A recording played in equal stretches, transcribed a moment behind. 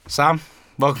Sam,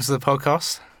 welcome to the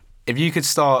podcast. If you could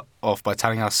start off by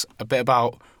telling us a bit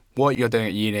about what you're doing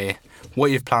at uni, what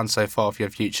you've planned so far for your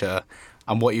future,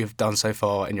 and what you've done so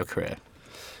far in your career.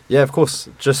 Yeah, of course.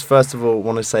 Just first of all,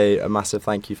 want to say a massive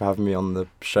thank you for having me on the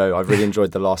show. I've really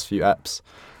enjoyed the last few eps,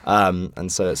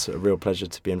 and so it's a real pleasure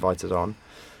to be invited on.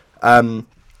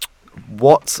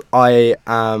 What I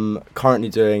am currently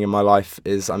doing in my life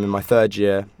is I'm in my third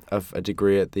year of a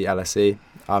degree at the LSE.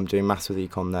 I'm doing maths with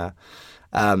econ there.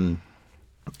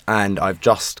 And I've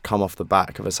just come off the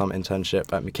back of a summer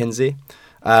internship at McKinsey.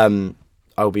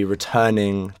 I'll be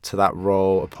returning to that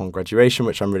role upon graduation,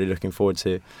 which I'm really looking forward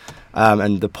to.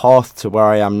 And the path to where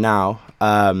I am now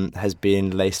has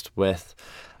been laced with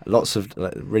lots of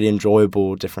really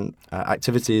enjoyable different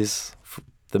activities.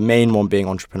 The main one being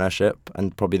entrepreneurship,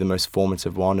 and probably the most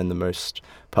formative one and the most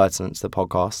pertinent to the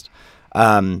podcast.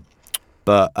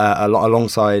 But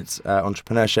alongside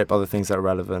entrepreneurship, other things that are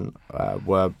relevant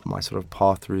were my sort of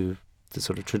path through the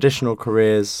sort of traditional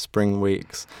careers, spring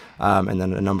weeks, and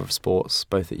then a number of sports,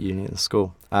 both at uni and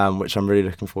school, which I'm really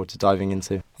looking forward to diving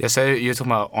into. Yeah, so you're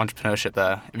talking about entrepreneurship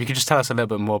there. If you could just tell us a little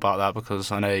bit more about that,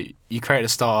 because I know you created a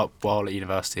startup while at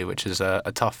university, which is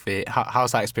a tough feat.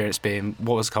 How's that experience been?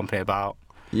 What was the company about?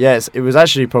 Yes, it was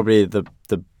actually probably the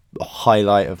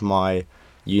highlight of my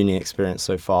uni experience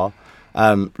so far.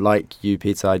 Like you,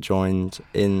 Peter, I joined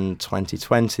in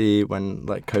 2020 when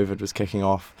COVID was kicking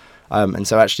off. And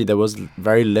so actually there was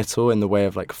very little in the way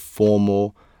of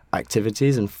formal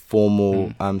activities and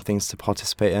formal things to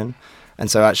participate in.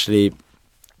 And so actually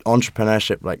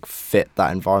entrepreneurship fit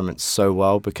that environment so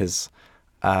well because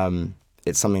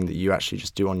it's something that you actually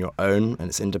just do on your own and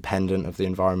it's independent of the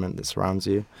environment that surrounds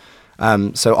you.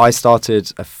 So I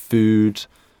started a food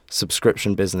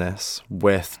subscription business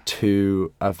with two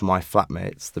of my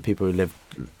flatmates, the people who lived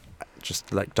just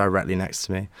directly next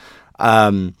to me.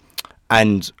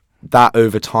 And that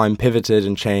over time pivoted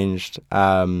and changed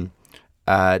to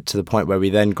the point where we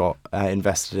then got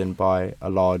invested in by a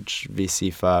large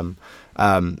VC firm.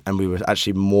 And we were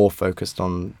actually more focused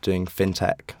on doing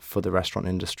fintech for the restaurant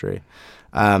industry.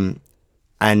 And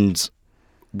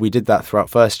we did that throughout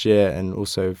first year and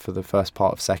also for the first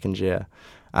part of second year.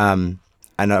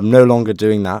 And I'm no longer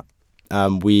doing that.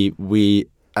 We,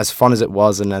 as fun as it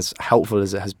was and as helpful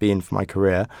as it has been for my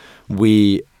career,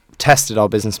 we tested our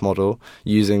business model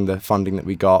using the funding that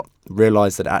we got,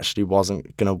 realized that it actually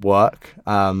wasn't going to work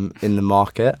in the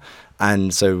market.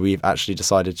 And so we've actually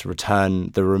decided to return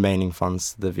the remaining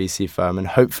funds to the VC firm. And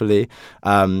hopefully,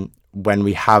 when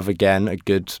we have, again, a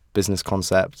good business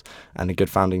concept and a good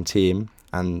founding team,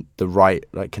 and the right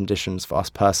conditions for us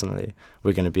personally,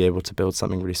 we're going to be able to build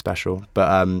something really special. But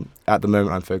at the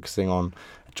moment, I'm focusing on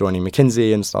joining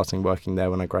McKinsey and starting working there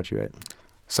when I graduate.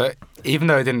 So even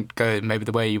though it didn't go maybe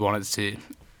the way you wanted it to,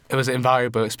 it was an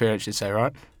invaluable experience, you'd say,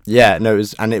 right? Yeah, no,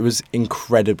 it was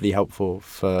incredibly helpful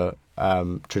for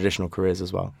traditional careers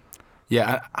as well. Yeah,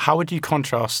 and how would you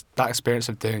contrast that experience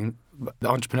of doing the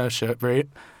entrepreneurship route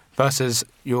versus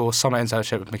your summer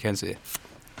internship at McKinsey?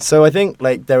 So I think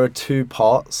there are two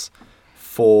parts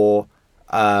for,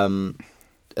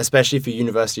 especially for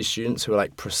university students who are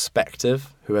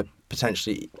prospective, who are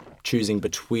potentially choosing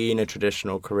between a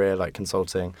traditional career like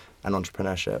consulting and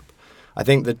entrepreneurship. I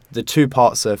think the two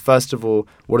parts are, first of all,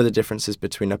 what are the differences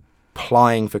between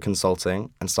applying for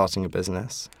consulting and starting a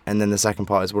business? And then the second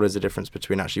part is what is the difference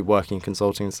between actually working in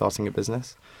consulting and starting a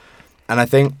business? And I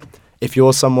think if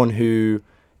you're someone who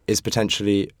is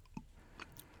potentially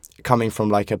coming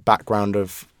from a background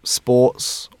of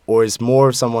sports, or is more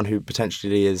of someone who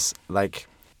potentially is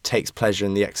takes pleasure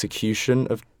in the execution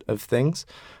of things,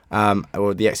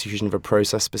 or the execution of a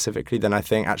process specifically, then I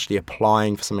think actually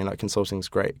applying for something like consulting is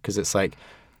great because it's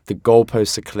the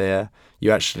goalposts are clear.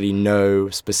 You actually know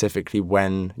specifically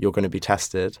when you're going to be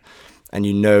tested, and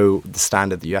you know the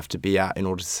standard that you have to be at in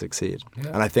order to succeed. Yeah.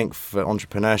 And I think for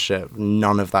entrepreneurship,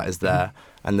 none of that is there.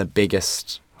 And the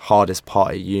biggest, hardest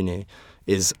part at uni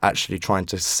is actually trying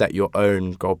to set your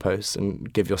own goalposts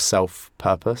and give yourself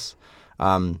purpose.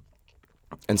 And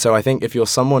so I think if you're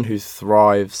someone who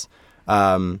thrives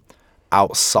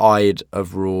outside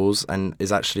of rules and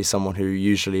is actually someone who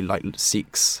usually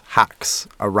seeks hacks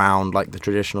around the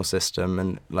traditional system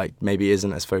and maybe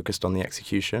isn't as focused on the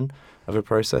execution of a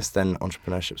process, then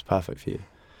entrepreneurship's perfect for you.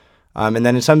 And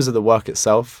then in terms of the work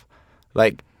itself,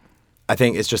 I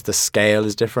think it's just the scale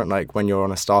is different. When you're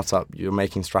on a startup, you're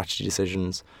making strategy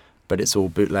decisions, but it's all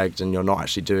bootlegged and you're not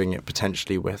actually doing it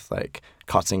potentially with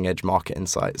cutting edge market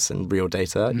insights and real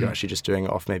data. You're actually just doing it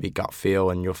off maybe gut feel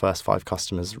and your first 5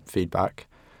 customers' feedback.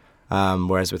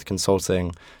 Whereas with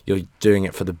consulting, you're doing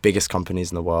it for the biggest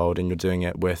companies in the world and you're doing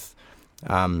it with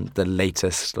the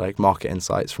latest like market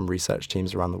insights from research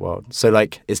teams around the world. So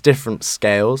like it's different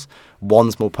scales.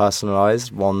 One's more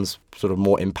personalized, one's sort of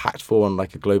more impactful on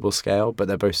like a global scale, but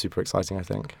they're both super exciting, I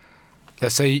think. Yeah,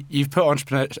 so you've put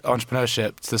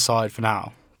entrepreneurship to the side for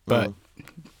now, but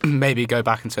maybe go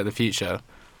back into it in the future.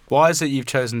 Why is it you've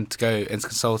chosen to go into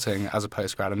consulting as a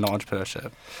postgrad and not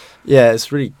entrepreneurship? Yeah,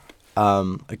 it's really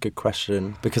a good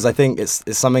question, because I think it's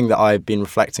something that I've been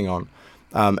reflecting on.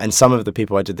 And some of the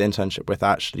people I did the internship with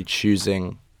are actually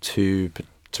choosing to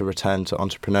return to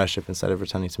entrepreneurship instead of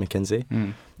returning to McKinsey.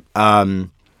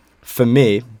 For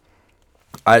me,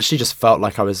 I actually just felt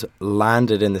like I was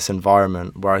landed in this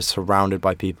environment where I was surrounded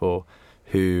by people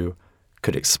who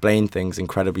could explain things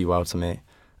incredibly well to me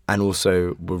and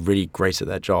also were really great at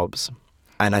their jobs.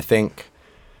 And I think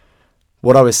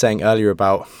what I was saying earlier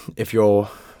about if you're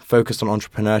focused on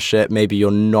entrepreneurship, maybe you're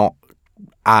not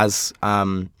as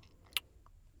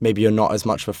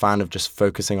much of a fan of just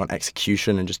focusing on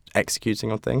execution and just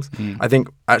executing on things. I think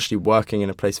actually working in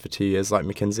a place for 2 years like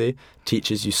McKinsey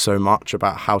teaches you so much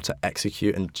about how to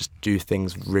execute and just do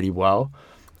things really well.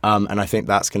 And I think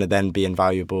that's going to then be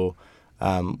invaluable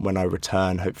when I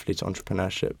return, hopefully, to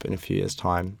entrepreneurship in a few years'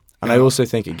 time. And I also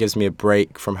think it gives me a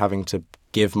break from having to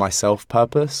give myself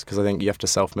purpose, because I think you have to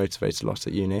self-motivate a lot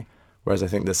at uni. Whereas I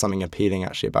think there's something appealing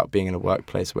actually about being in a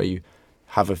workplace where you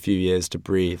have a few years to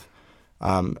breathe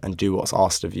and do what's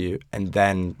asked of you, and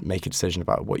then make a decision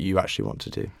about what you actually want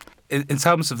to do. In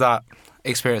terms of that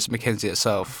experience at McKinsey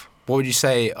itself, what would you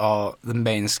say are the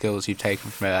main skills you've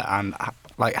taken from it, and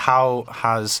like how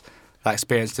has that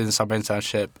experience doing the summer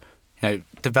internship,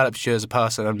 developed you as a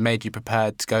person and made you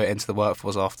prepared to go into the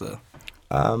workforce after?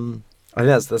 I think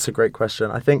that's a great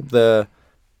question. I think I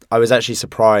was actually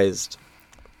surprised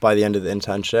by the end of the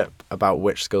internship about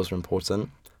which skills were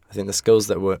important. I think the skills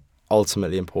that were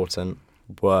ultimately important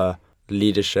were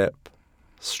leadership,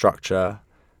 structure,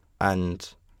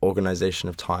 and organization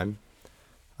of time.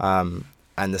 And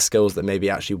the skills that maybe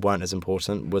actually weren't as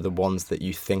important were the ones that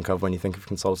you think of when you think of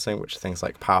consulting, which are things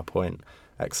like PowerPoint,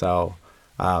 Excel,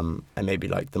 and maybe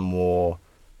like the more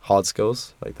hard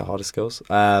skills, like the harder skills.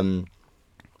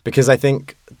 Because I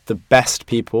think the best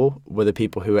people were the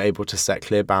people who were able to set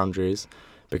clear boundaries,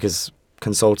 because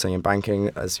consulting and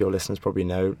banking, as your listeners probably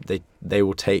know, they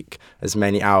will take as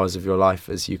many hours of your life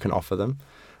as you can offer them.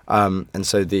 And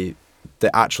so the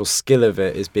actual skill of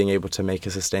it is being able to make a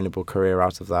sustainable career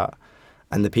out of that.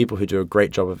 And the people who do a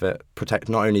great job of it protect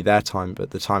not only their time,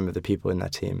 but the time of the people in their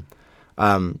team.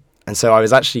 And so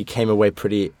I came away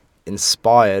pretty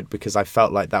inspired, because I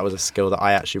felt like that was a skill that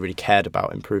I actually really cared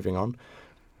about improving on,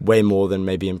 way more than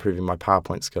maybe improving my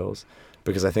PowerPoint skills,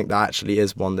 because I think that actually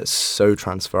is one that's so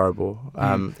transferable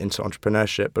into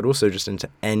entrepreneurship, but also just into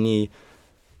any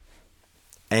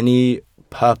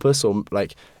purpose or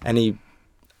like any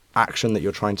action that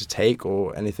you're trying to take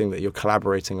or anything that you're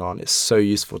collaborating on. It's so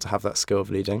useful to have that skill of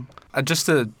leading. And just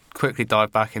to quickly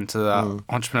dive back into that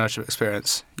entrepreneurship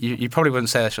experience, you probably wouldn't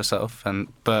say this yourself,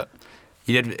 but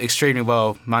you did extremely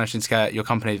well managing to get your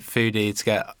company, Foodie, to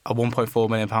get a £1.4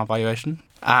 million valuation.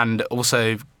 And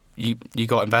also you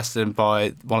got invested in by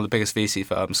one of the biggest VC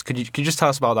firms. Could you just tell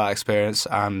us about that experience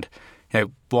and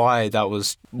why that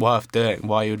was worth doing,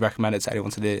 why you would recommend it to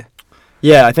anyone to do?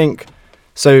 Yeah, I think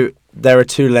so. There are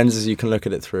two lenses you can look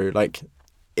at it through. Like,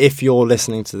 if you're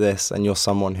listening to this and you're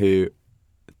someone who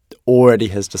already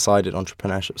has decided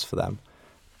entrepreneurship's for them,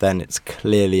 then it's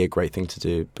clearly a great thing to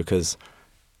do, because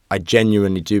I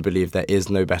genuinely do believe there is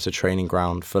no better training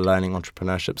ground for learning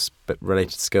entrepreneurship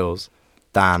related skills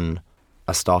than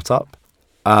a startup.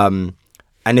 And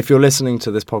if you're listening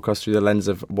to this podcast through the lens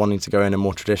of wanting to go in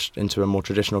into a more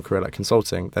traditional career like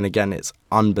consulting, then again, it's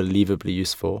unbelievably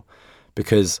useful,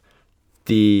 because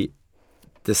the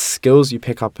skills you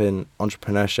pick up in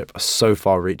entrepreneurship are so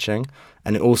far-reaching,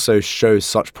 and it also shows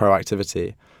such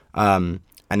proactivity. And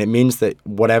it means that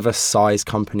whatever size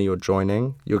company you're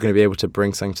joining, you're going to be able to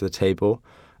bring something to the table,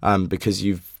 because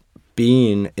you've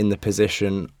been in the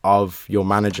position of your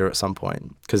manager at some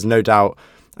point. Because no doubt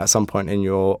at some point in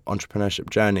your entrepreneurship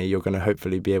journey, you're going to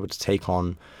hopefully be able to take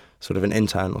on sort of an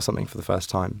intern or something for the first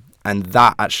time. And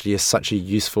that actually is such a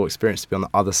useful experience to be on the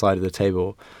other side of the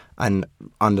table and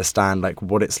understand like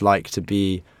what it's like to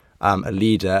be a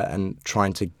leader and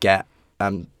trying to get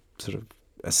sort of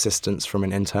assistance from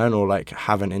an intern, or like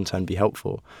have an intern be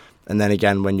helpful. And then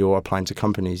again, when you're applying to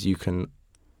companies, you can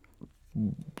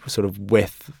sort of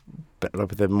with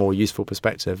a more useful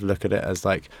perspective look at it as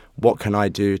like, what can I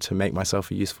do to make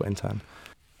myself a useful intern?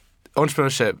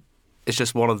 Entrepreneurship is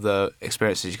just one of the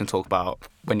experiences you can talk about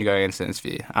when you're going into an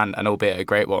interview, and albeit a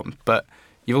great one. But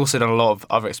you've also done a lot of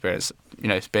other experience,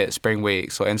 be it spring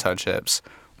weeks or internships.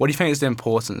 What do you think is the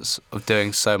importance of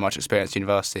doing so much experience at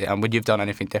university, and would you have done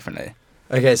anything differently?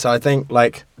 Okay, so I think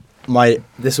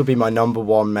this will be my number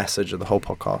one message of the whole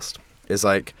podcast is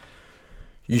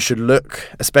you should look,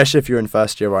 especially if you're in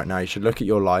first year right now, you should look at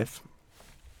your life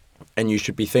and you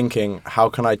should be thinking, how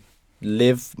can I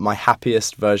live my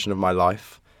happiest version of my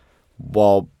life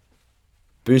while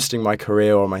boosting my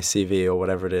career or my CV or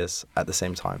whatever it is at the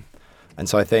same time? And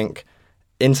so I think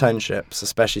internships,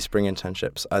 especially spring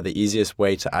internships, are the easiest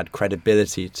way to add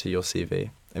credibility to your CV,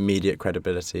 immediate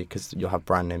credibility, because you'll have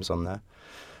brand names on there.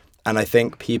 And I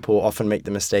think people often make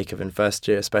the mistake of in first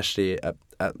year, especially at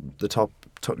the top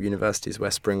universities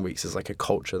where spring weeks is like a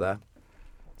culture there,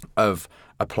 of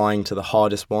applying to the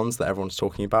hardest ones that everyone's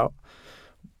talking about.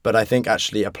 But I think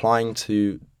actually applying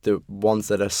to the ones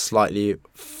that are slightly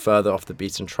further off the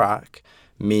beaten track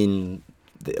mean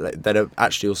that are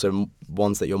actually also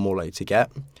ones that you're more likely to get.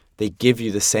 They give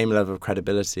you the same level of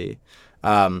credibility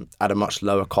at a much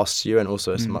lower cost to you and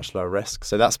also at a much lower risk.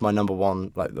 So that's my number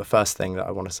one, the first thing that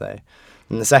I want to say.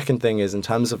 And the second thing is in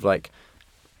terms of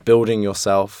building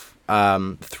yourself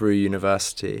through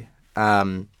university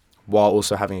while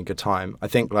also having a good time. I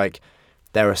think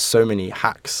there are so many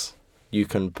hacks you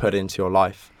can put into your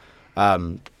life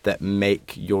that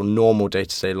make your normal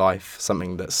day-to-day life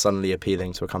something that's suddenly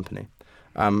appealing to a company.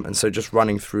 And so just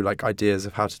running through ideas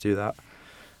of how to do that.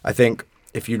 I think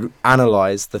if you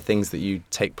analyze the things that you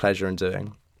take pleasure in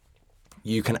doing,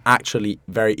 you can actually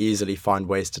very easily find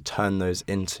ways to turn those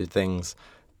into things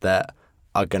that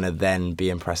are going to then be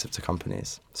impressive to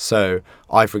companies. So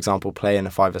I, for example, play in a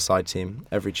five-a-side team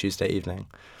every Tuesday evening.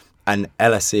 And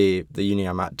LSE, the uni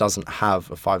I'm at, doesn't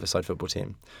have a five-a-side football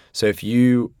team. So if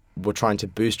you were trying to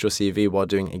boost your CV while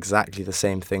doing exactly the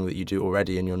same thing that you do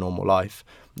already in your normal life,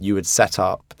 you would set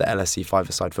up the LSE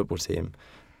five-a-side football team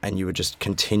and you would just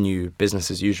continue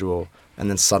business as usual and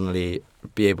then suddenly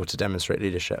be able to demonstrate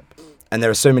leadership. And there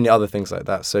are so many other things like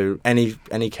that. So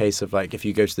any case of if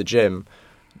you go to the gym,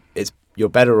 you're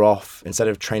better off, instead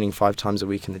of training 5 times a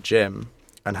week in the gym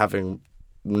and having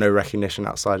no recognition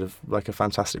outside of a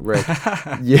fantastic rig,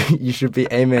 you should be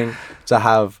aiming to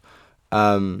have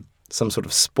some sort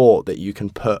of sport that you can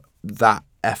put that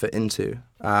effort into,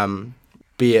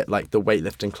 be it the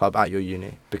weightlifting club at your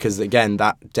uni, because again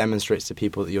that demonstrates to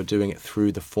people that you're doing it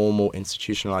through the formal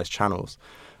institutionalized channels,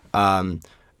 and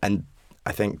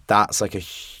I think that's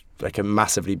a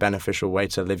massively beneficial way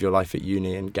to live your life at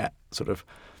uni and get sort of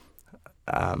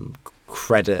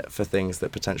credit for things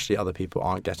that potentially other people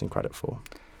aren't getting credit for.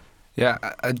 Yeah,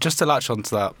 just to latch on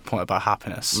to that point about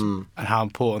happiness and how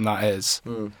important that is.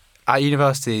 At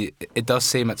university, it does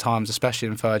seem at times, especially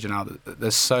in third year now, that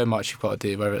there's so much you've got to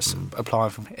do, whether it's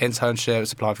applying for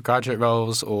internships, applying for graduate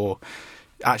roles, or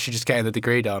actually just getting the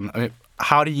degree done. I mean,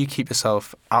 how do you keep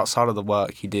yourself outside of the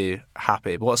work you do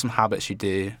happy? What are some habits you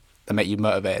do that make you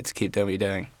motivated to keep doing what you're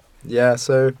doing? Yeah,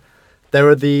 so there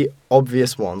are the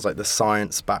obvious ones, the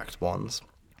science-backed ones,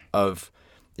 of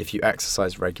if you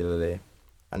exercise regularly,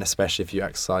 and especially if you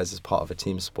exercise as part of a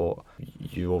team sport,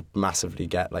 you will massively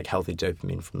get healthy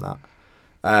dopamine from that.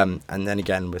 And then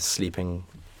again, with sleeping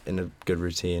in a good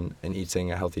routine and eating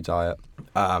a healthy diet,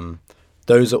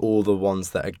 those are all the ones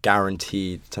that are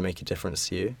guaranteed to make a difference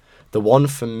to you. The one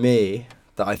for me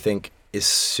that I think is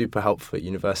super helpful at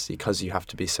university, because you have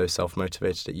to be so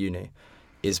self-motivated at uni,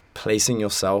 is placing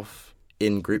yourself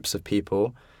in groups of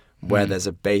people where there's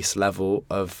a base level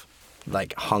of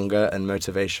hunger and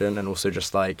motivation and also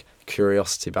just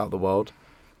curiosity about the world,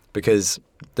 because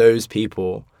those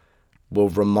people will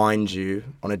remind you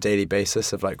on a daily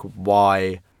basis of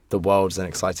why the world's an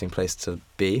exciting place to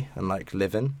be and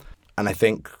live in. And I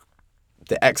think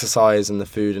the exercise and the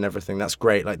food and everything, that's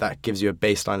great, that gives you a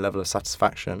baseline level of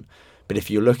satisfaction. But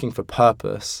if you're looking for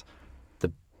purpose,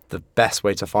 the best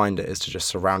way to find it is to just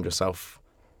surround yourself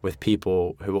with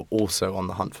people who are also on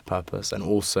the hunt for purpose and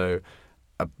also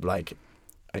are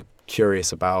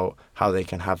curious about how they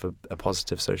can have a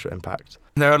positive social impact.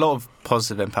 There are a lot of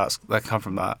positive impacts that come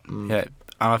from that, and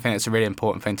I think it's a really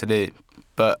important thing to do.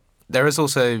 But there is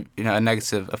also, a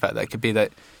negative effect that could be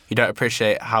that you don't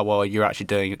appreciate how well you're actually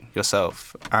doing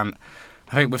yourself. And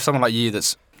I think with someone like you,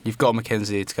 you've got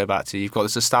McKinsey to go back to, you've got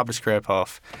this established career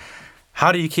path.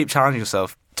 How do you keep challenging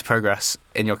yourself to progress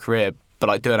in your career,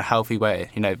 but do it in a healthy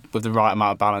way, with the right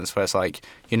amount of balance, where it's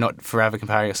you're not forever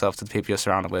comparing yourself to the people you're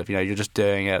surrounded with, you're just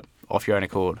doing it off your own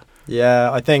accord?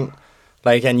 Yeah, I think,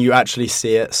 and you actually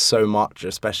see it so much,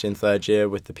 especially in third year,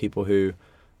 with the people who,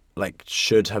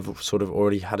 should have sort of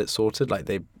already had it sorted,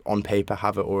 they, on paper,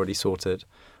 have it already sorted.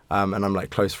 And I'm,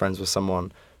 close friends with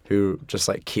someone who just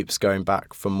like keeps going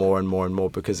back for more and more and more,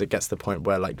 because it gets to the point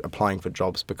where like applying for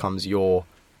jobs becomes your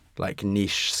like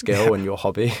niche skill and your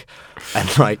hobby.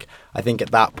 And like I think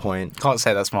at that point, can't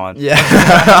say that's mine. Yeah.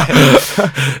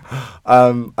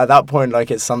 At that point, like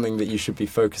it's something that you should be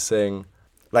focusing.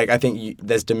 Like I think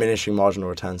there's diminishing marginal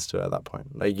returns to it at that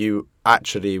point. Like you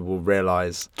actually will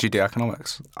realize. Do you do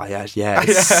economics? Oh yeah.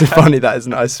 It's funny that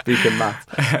isn't I speak in math.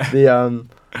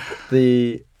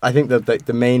 I think that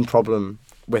the main problem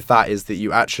with that is that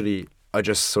you actually are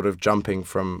just sort of jumping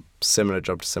from similar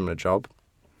job to similar job.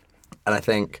 And I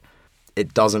think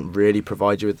it doesn't really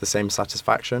provide you with the same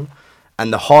satisfaction.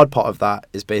 And the hard part of that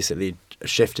is basically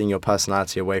shifting your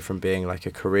personality away from being like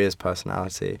a careers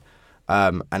personality,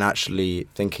 and actually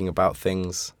thinking about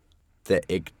things that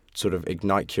sort of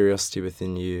ignite curiosity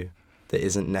within you that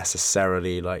isn't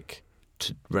necessarily like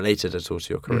related at all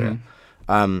to your career.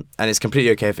 And it's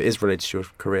completely okay if it is related to your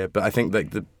career. But I think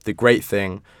that the great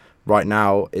thing right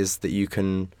now is that you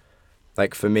can,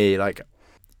 like for me, like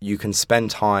you can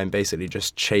spend time basically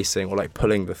just chasing or like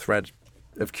pulling the thread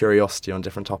of curiosity on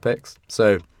different topics.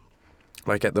 So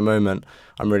like at the moment,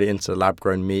 I'm really into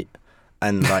lab-grown meat.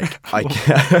 And like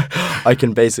I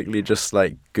can basically just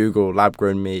like Google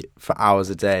lab-grown meat for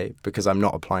hours a day because I'm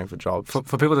not applying for jobs.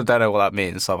 For people that don't know what that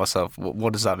means, like myself,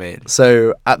 what does that mean?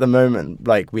 So at the moment,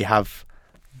 like we have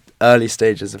early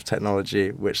stages of technology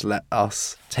which let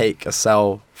us take a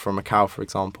cell from a cow, for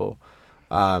example,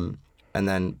 and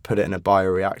then put it in a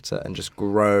bioreactor and just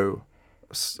grow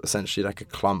essentially like a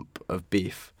clump of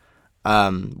beef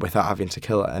without having to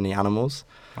kill any animals.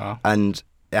 Wow. And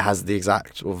it has the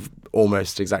exact or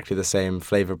almost exactly the same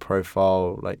flavor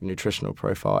profile, like nutritional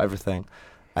profile, everything.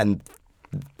 And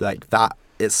like that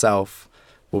itself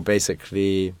will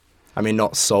basically, I mean,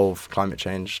 not solve climate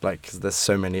change, like, 'cause there's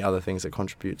so many other things that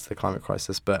contribute to the climate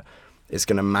crisis, but it's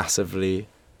going to massively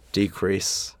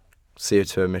decrease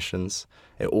CO2 emissions.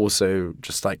 It also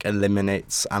just like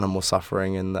eliminates animal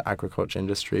suffering in the agriculture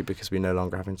industry because we're no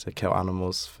longer having to kill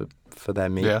animals for their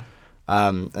meat. Yeah.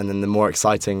 And then the more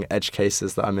exciting edge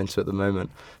cases that I'm into at the moment,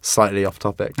 slightly off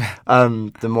topic,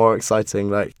 the more exciting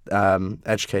like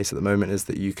edge case at the moment is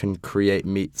that you can create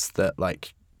meats that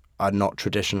like are not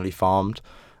traditionally farmed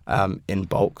in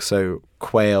bulk. So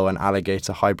quail and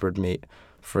alligator hybrid meat,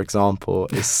 for example,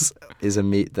 is a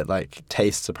meat that like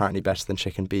tastes apparently better than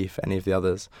chicken, beef, any of the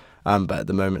others. But at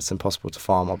the moment it's impossible to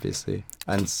farm, obviously.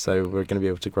 And so we're going to be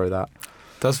able to grow that.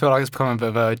 Does feel like it's becoming a bit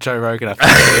of a Joe Rogan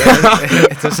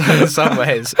episode in some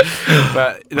ways.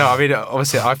 But, no, I mean,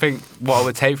 obviously, I think what I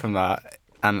would take from that,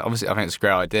 and obviously I think it's a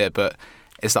great idea, but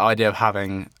it's the idea of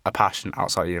having a passion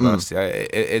outside university.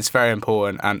 It's very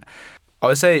important. And I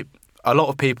would say a lot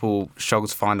of people struggle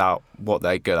to find out what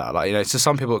they're good at. Like, you know, to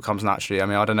some people it comes naturally. I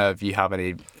mean, I don't know if you have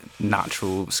any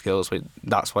natural skills where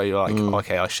that's why you're like,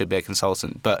 okay, I should be a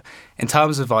consultant. But in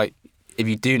terms of like, if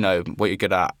you do know what you're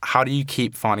good at, how do you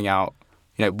keep finding out?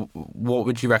 You know, what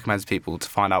would you recommend to people to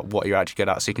find out what you're actually good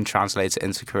at so you can translate it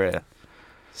into career?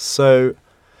 So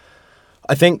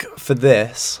I think for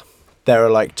this, there are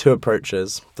like two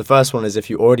approaches. The first one is if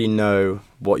you already know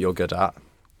what you're good at,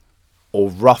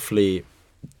 or roughly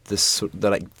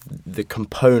the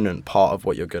component part of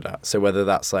what you're good at. So whether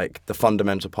that's like the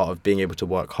fundamental part of being able to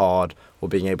work hard or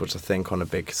being able to think on a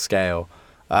big scale.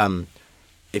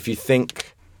 If you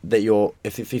think that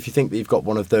if you think that you've got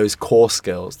one of those core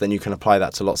skills, then you can apply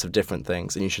that to lots of different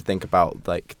things, and you should think about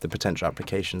like the potential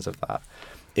applications of that.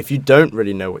 If you don't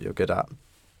really know what you're good at,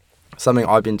 something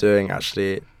I've been doing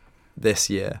actually this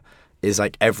year is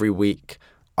like every week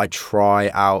I try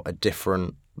out a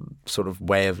different sort of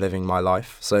way of living my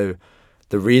life. So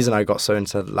the reason I got so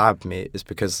into lab meat is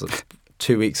because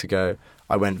 2 weeks ago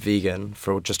I went vegan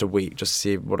for just a week just to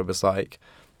see what it was like,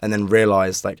 and then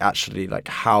realized like actually like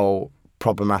how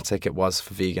problematic it was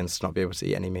for vegans to not be able to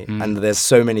eat any meat. And there's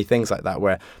so many things like that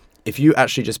where if you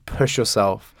actually just push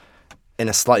yourself in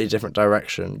a slightly different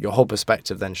direction, your whole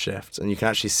perspective then shifts and you can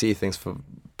actually see things for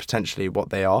potentially what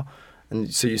they are.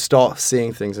 And so you start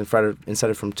seeing things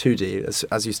instead of from 2D,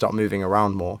 as you start moving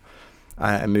around more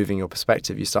and moving your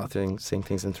perspective, you start seeing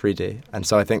things in 3D. And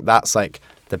so I think that's like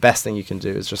the best thing you can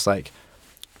do is just like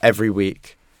every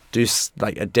week do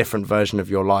like a different version of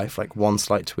your life, like one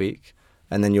slight tweak.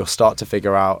 And then you'll start to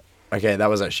figure out, okay, that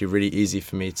was actually really easy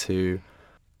for me to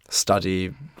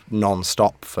study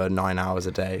non-stop for 9 hours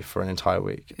a day for an entire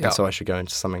week. Yeah. And so I should go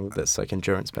into something that's like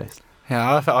endurance-based.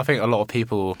 Yeah, I think a lot of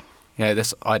people, you know,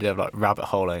 this idea of like rabbit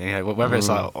holing, you know, whether it's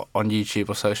like on YouTube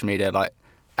or social media, like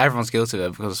everyone's guilty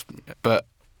of it but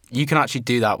you can actually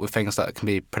do that with things that can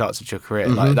be productive to your career.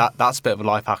 Like that's a bit of a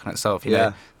life hack in itself, you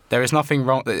know. There is nothing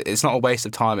wrong. It's not a waste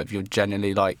of time if you're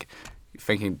genuinely like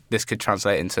thinking this could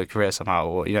translate into a career somehow,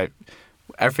 or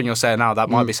everything you're saying now, that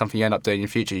might be something you end up doing in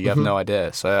the future. You have no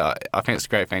idea. So I think it's a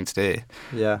great thing to do.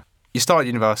 Yeah. You started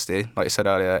university, like you said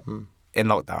earlier, in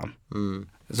lockdown.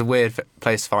 It's a weird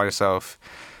place to find yourself.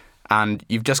 And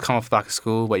you've just come off the back of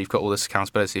school where you've got all this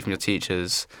accountability from your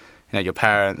teachers, your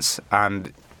parents,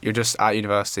 and you're just at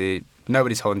university.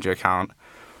 Nobody's holding you account.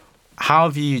 How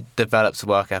have you developed a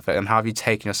work ethic, and how have you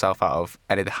taken yourself out of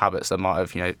any of the habits that might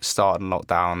have, started in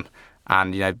lockdown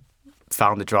and,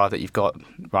 found the drive that you've got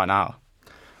right now?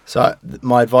 So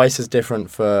my advice is different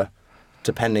for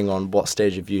depending on what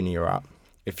stage of uni you're at.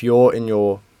 If you're in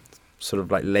your sort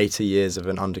of like later years of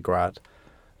an undergrad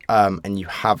and you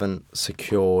haven't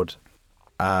secured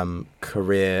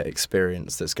career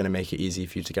experience that's going to make it easy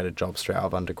for you to get a job straight out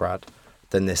of undergrad,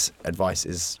 then this advice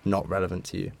is not relevant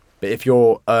to you. But if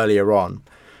you're earlier on,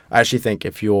 I actually think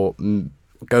if you're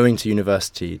going to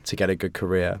university to get a good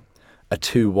career, a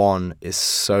 2-1 is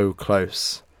so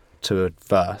close to a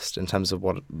first in terms of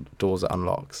what doors it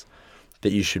unlocks,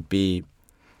 that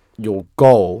your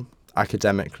goal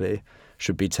academically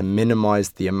should be to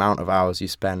minimize the amount of hours you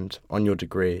spend on your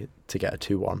degree to get a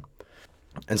 2-1.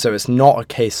 And so it's not a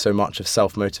case so much of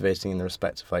self-motivating in the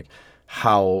respect of like,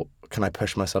 how can I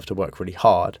push myself to work really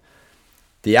hard?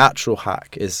 The actual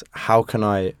hack is, how can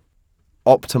I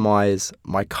optimize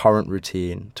my current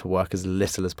routine to work as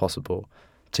little as possible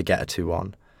to get a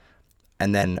 2-1?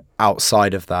 And then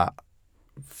outside of that,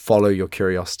 follow your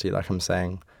curiosity, like I'm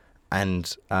saying,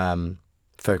 and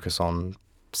focus on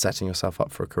setting yourself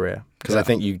up for a career. Because I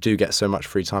think you do get so much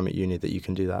free time at uni that you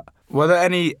can do that. Were there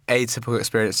any atypical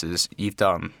experiences you've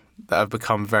done that have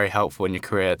become very helpful in your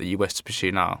career that you wish to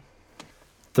pursue now?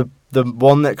 The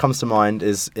one that comes to mind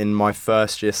is in my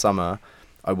first year summer,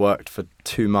 I worked for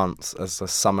 2 months as a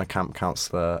summer camp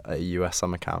counselor at a US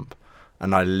summer camp.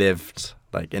 And I lived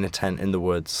like in a tent in the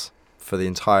woods for the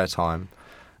entire time.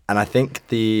 And I think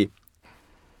the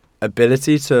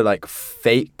ability to like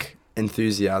fake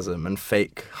enthusiasm and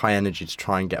fake high energy to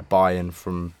try and get buy-in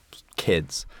from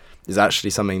kids is actually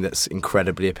something that's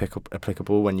incredibly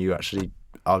applicable when you actually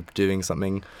are doing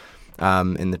something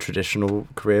in the traditional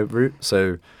career route.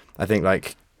 So I think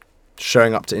like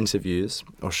showing up to interviews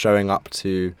or showing up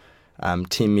to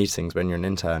team meetings when you're an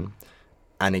intern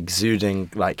and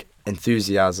exuding like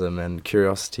enthusiasm and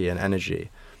curiosity and energy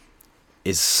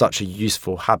is such a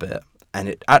useful habit. And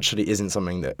it actually isn't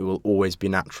something that will always be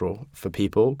natural for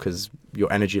people, because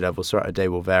your energy levels throughout a day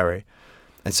will vary.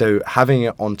 And so having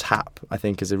it on tap, I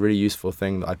think, is a really useful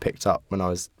thing that I picked up when I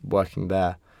was working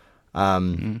there.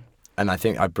 And I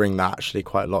think I bring that actually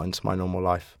quite a lot into my normal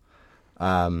life.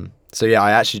 So yeah,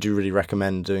 I actually do really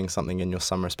recommend doing something in your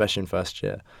summer, especially in first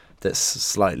year, that's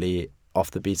slightly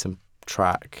off the beaten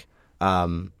track.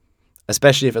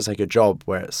 Especially if it's like a job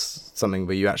where it's something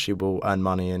where you actually will earn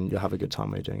money and you'll have a good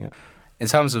time while you're doing it. In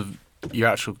terms of your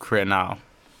actual career now,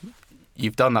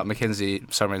 you've done that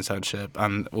McKinsey summer internship,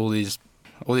 and all these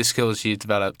skills you've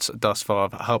developed thus far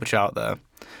have helped you out there.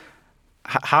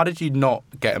 How did you not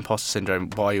get imposter syndrome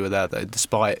while you were there, though,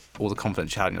 despite all the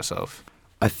confidence you had in yourself?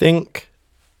 I think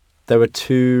there were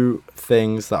 2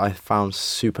 things that I found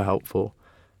super helpful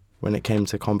when it came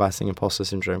to combating imposter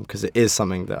syndrome, because it is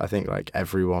something that I think like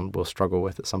everyone will struggle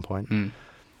with at some point.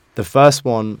 The first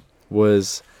one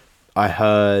was, I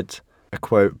heard a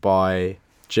quote by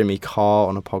Jimmy Carr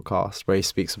on a podcast where he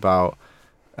speaks about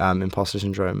imposter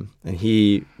syndrome, and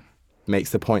he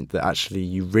makes the point that actually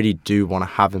you really do want to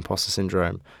have imposter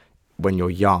syndrome when you're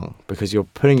young, because you're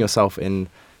putting yourself in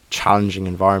challenging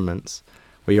environments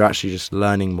where you're actually just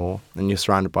learning more and you're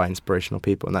surrounded by inspirational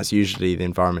people, and that's usually the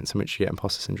environments in which you get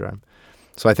imposter syndrome.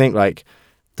 So I think like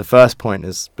the first point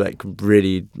is like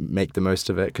really make the most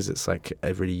of it, because it's like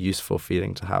a really useful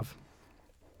feeling to have.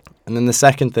 And then the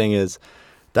second thing is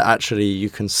that actually you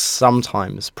can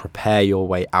sometimes prepare your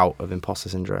way out of imposter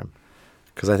syndrome,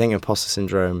 because I think imposter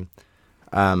syndrome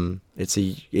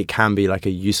it can be like a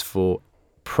useful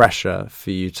pressure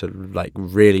for you to like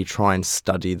really try and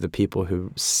study the people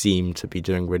who seem to be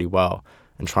doing really well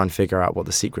and try and figure out what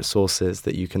the secret sauce is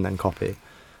that you can then copy.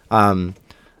 And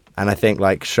I think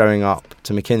like showing up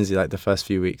to McKinsey, like the first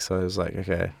few weeks, I was like,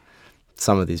 okay,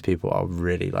 some of these people are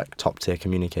really like top tier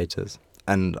communicators.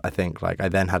 And I think like I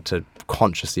then had to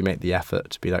consciously make the effort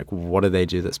to be like, what do they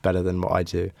do that's better than what I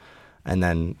do? And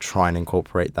then try and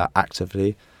incorporate that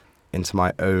actively into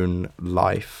my own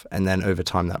life. And then over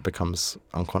time that becomes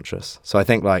unconscious. So I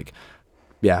think like,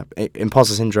 yeah,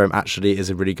 imposter syndrome actually is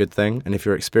a really good thing. And if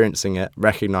you're experiencing it,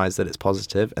 recognize that it's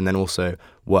positive, and then also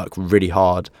work really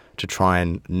hard to try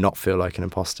and not feel like an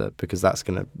imposter, because that's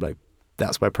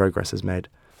where progress is made.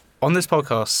 On this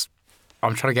podcast,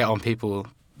 I'm trying to get on people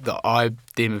that I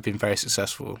deem have been very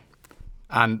successful.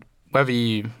 And whether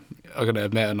you are going to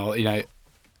admit or not,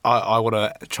 I want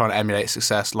to try and emulate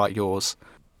success like yours.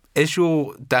 Is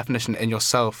your definition in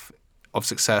yourself of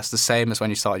success the same as when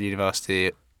you started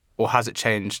university, or has it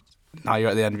changed now you're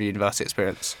at the end of your university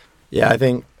experience? Yeah, I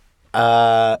think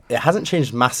it hasn't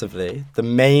changed massively. The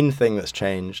main thing that's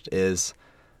changed is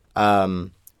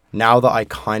now that I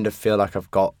kind of feel like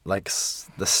I've got like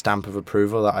the stamp of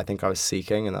approval that I think I was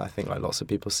seeking, and that I think like lots of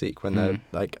people seek when they're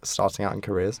like starting out in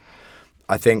careers.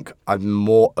 I think I'm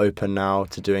more open now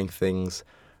to doing things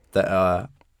that are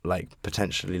like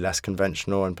potentially less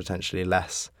conventional and potentially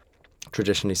less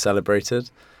traditionally celebrated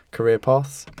career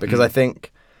paths, because I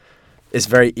think it's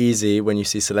very easy when you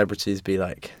see celebrities be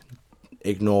like,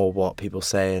 ignore what people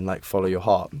say and like follow your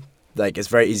heart. Like it's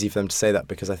very easy for them to say that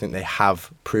because I think they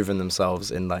have proven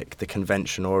themselves in like the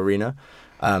conventional arena.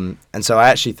 And so I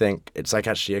actually think it's like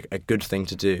actually a good thing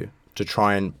to do, to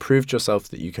try and prove to yourself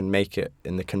that you can make it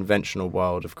in the conventional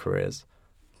world of careers.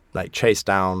 Like chase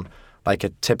down like a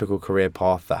typical career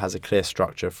path that has a clear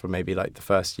structure for maybe like the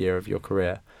first year of your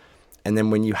career. And then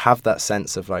when you have that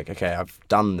sense of like, okay, I've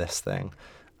done this thing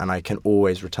and I can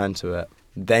always return to it,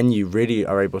 then you really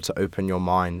are able to open your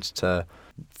mind to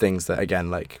things that,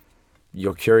 again, like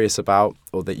you're curious about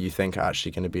or that you think are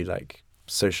actually going to be like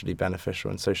socially beneficial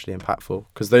and socially impactful.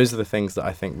 Because those are the things that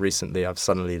I think recently I've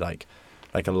suddenly like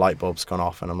a light bulb's gone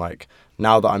off, and I'm like,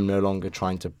 now that I'm no longer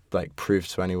trying to like prove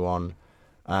to anyone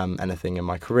anything in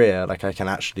my career, like I can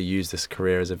actually use this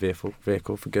career as a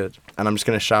vehicle for good. And I'm just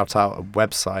going to shout out a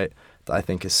website that I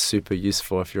think is super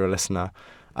useful if you're a listener.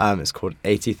 It's called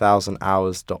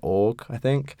 80,000hours.org, I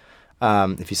think.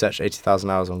 If you search 80,000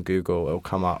 hours on Google, it'll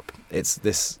come up. It's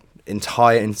this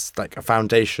entire like a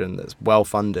foundation that's well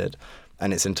funded,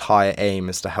 and its entire aim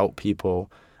is to help people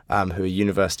who are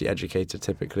university educated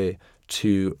typically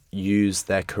to use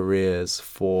their careers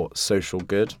for social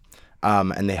good.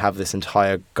 And they have this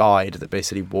entire guide that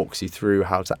basically walks you through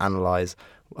how to analyze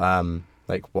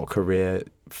like what career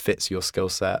fits your skill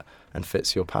set and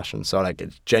fits your passion. So like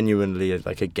it's genuinely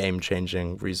like a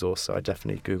game-changing resource. So I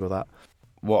definitely Google that.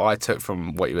 What I took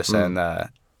from what you were saying there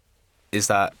is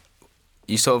that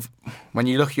you sort of, when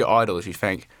you look at your idols, you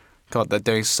think, God, they're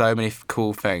doing so many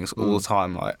cool things all the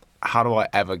time. Like, how do I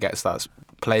ever get to that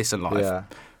place in life? Yeah.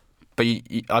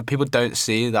 But people don't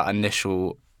see that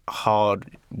initial hard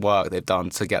work they've done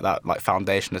to get that like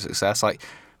foundation of success. Like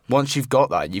once you've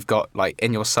got that, you've got like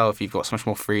in yourself, you've got so much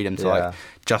more freedom to like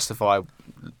justify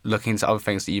looking into other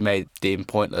things that you may deem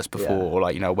pointless before or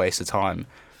like, a waste of time,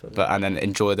 and then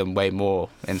enjoy them way more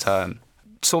in turn.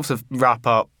 Sort of wrap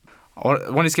up, I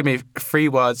want you to give me 3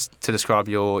 words to describe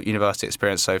your university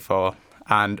experience so far,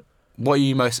 and what are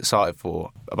you most excited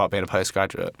for about being a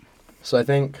postgraduate? So I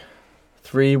think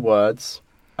 3 words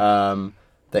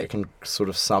that can sort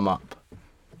of sum up,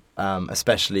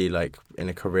 especially like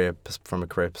from a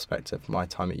career perspective, my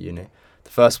time at uni. The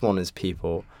first one is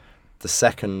people. The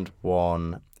second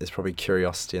one is probably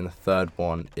curiosity, and the third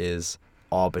one is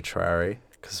arbitrary.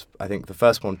 Because I think the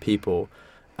first one, people,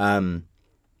 the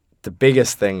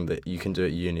biggest thing that you can do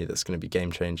at uni that's going to be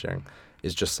game changing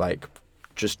is just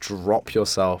drop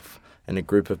yourself in a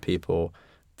group of people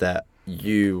that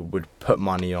you would put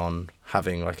money on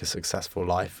having like a successful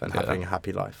life and having a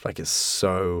happy life. Like it's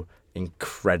so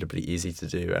incredibly easy to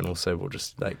do, and also will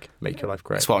just like make your life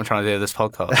great. That's what I'm trying to do with this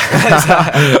podcast.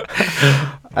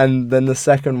 And then the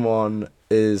second one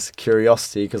is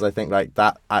curiosity, because I think like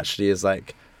that actually is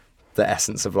like the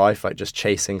essence of life, like just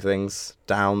chasing things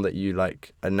down that you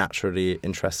like are naturally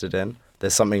interested in.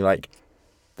 There's something like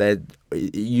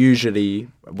usually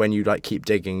when you like keep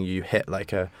digging, you hit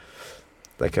like a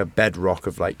bedrock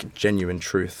of like genuine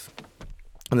truth.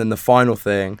 And then the final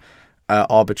thing,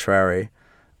 arbitrary.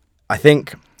 I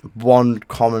think one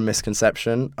common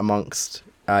misconception amongst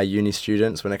uni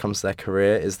students when it comes to their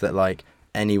career is that like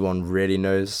anyone really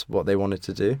knows what they wanted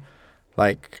to do.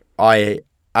 Like I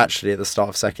actually at the start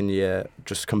of second year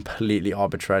just completely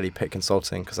arbitrarily picked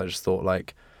consulting because I just thought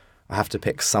like I have to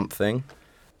pick something,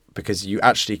 because you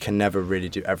actually can never really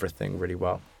do everything really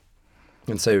well.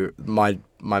 And so my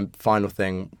final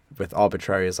thing with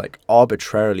arbitrary is like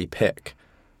arbitrarily pick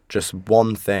just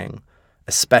one thing,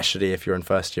 especially if you're in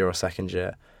first year or second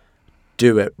year.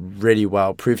 Do it really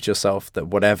well. Prove to yourself that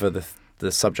whatever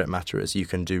the subject matter is, you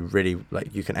can do really,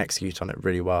 like you can execute on it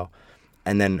really well.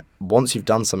 And then once you've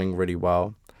done something really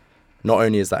well, not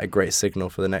only is that a great signal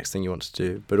for the next thing you want to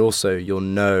do, but also you'll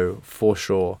know for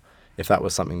sure if that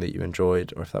was something that you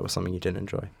enjoyed or if that was something you didn't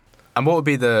enjoy. And what would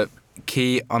be the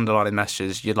key underlying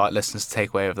messages you'd like listeners to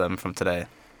take away with them from today?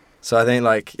 So I think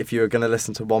like if you were going to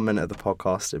listen to 1 minute of the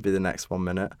podcast, it'd be the next 1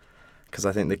 minute. because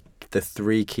I think the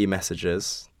three key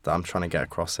messages that I'm trying to get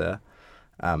across here.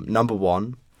 Number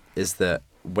one is that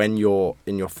when you're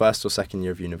in your first or second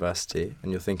year of university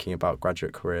and you're thinking about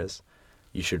graduate careers,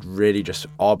 you should really just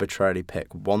arbitrarily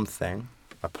pick one thing,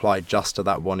 apply just to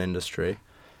that one industry,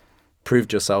 prove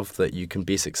to yourself that you can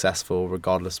be successful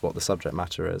regardless of what the subject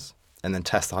matter is, and then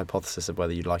test the hypothesis of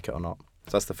whether you like it or not.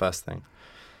 So that's the first thing.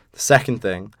 The second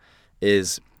thing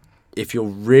is, if you're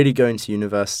really going to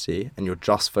university and you're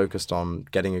just focused on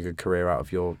getting a good career out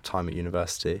of your time at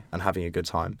university and having a good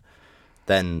time,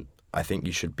 then I think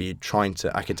you should be trying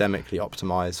to academically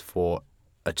optimize for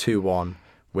a 2-1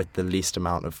 with the least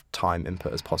amount of time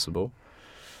input as possible.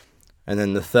 And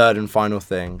then the third and final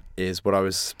thing is what I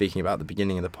was speaking about at the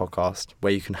beginning of the podcast,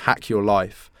 where you can hack your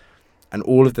life and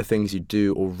all of the things you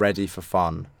do already for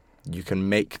fun, you can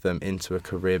make them into a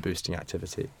career boosting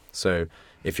activity. So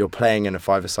if you're playing in a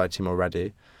five-a-side team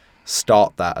already,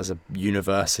 start that as a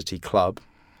university club,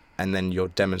 and then you're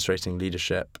demonstrating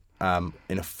leadership in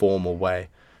a formal way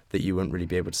that you wouldn't really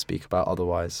be able to speak about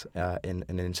otherwise in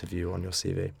an interview on your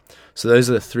CV. So those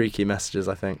are the three key messages,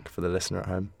 I think, for the listener at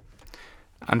home.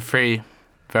 And 3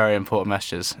 very important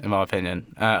messages, in my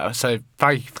opinion. So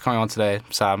thank you for coming on today,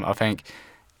 Sam. I think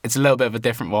it's a little bit of a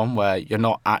different one where you're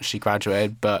not actually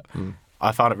graduated, but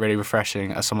I found it really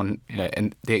refreshing as someone,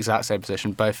 in the exact same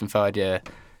position, both in third year,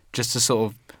 just to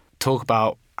sort of talk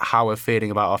about how we're feeling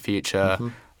about our future,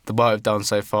 the work we've done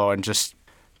so far, and just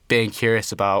being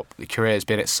curious about the careers,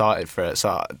 being excited for it.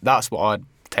 So that's what I'd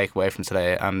take away from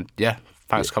today. And yeah,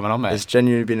 thanks for coming on, mate. It's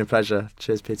genuinely been a pleasure.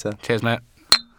 Cheers, Peter. Cheers, mate.